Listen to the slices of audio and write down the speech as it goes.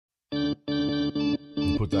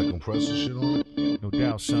put that compressor shit on it? No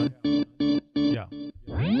doubt, son. Yeah.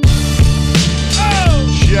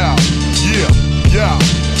 Yeah, yeah, yeah,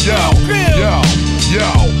 yeah, yeah,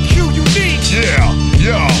 yeah. Q Unique. Yeah,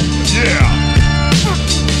 yeah.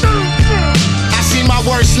 I see my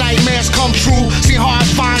worst nightmares come true. See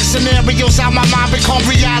horrifying scenarios out my mind become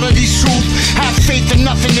reality's truth. Have faith in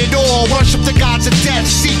nothing at all. Worship the gods of death.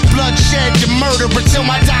 Seek bloodshed and murder until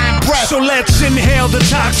my dying breath. So let's inhale the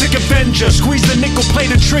toxic Avenger. Squeeze the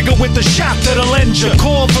nickel-plated trigger with the shot that'll end ya.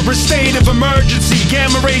 Call for a state of emergency.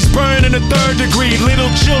 Gamma rays burn in a 3rd degree.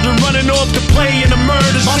 Little children running off to play in a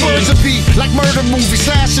murder My scene. words will be like murder movies,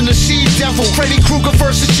 slashing the she-devil. Freddy Krueger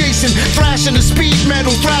versus Jason, thrashing the speed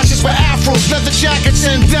metal. Thrashes with afros, leather jackets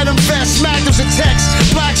and denim vests. Magnums and texts,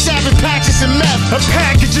 Black Sabbath patches and meth. A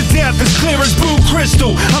package of death as clear as blue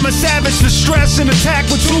crystal. I'm a savage to stress and attack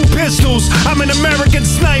with 2 pistols. I'm an American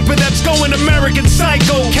sniper that's going American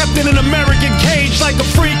psycho. Kept in an American cage like a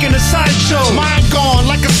freak in a sideshow. Mind gone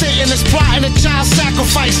like a Satanist plotting a child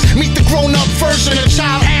sacrifice. Meet the grown-up version of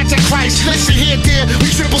child antichrist. Listen here, dear, we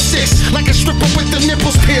 666 like a stripper with the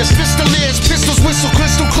nipples pierced. Pistoliers, pistols whistle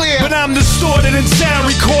crystal clear. But I'm distorted and sound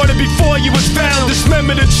recorded before you was found.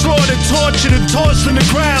 Dismembered and slaughtered, tortured and tossed in the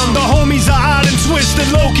ground. The homies are odd and twisted.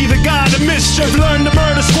 Loki, the god of mischief. Learn the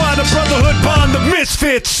murder squad, a brotherhood bond of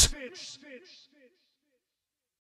misfits.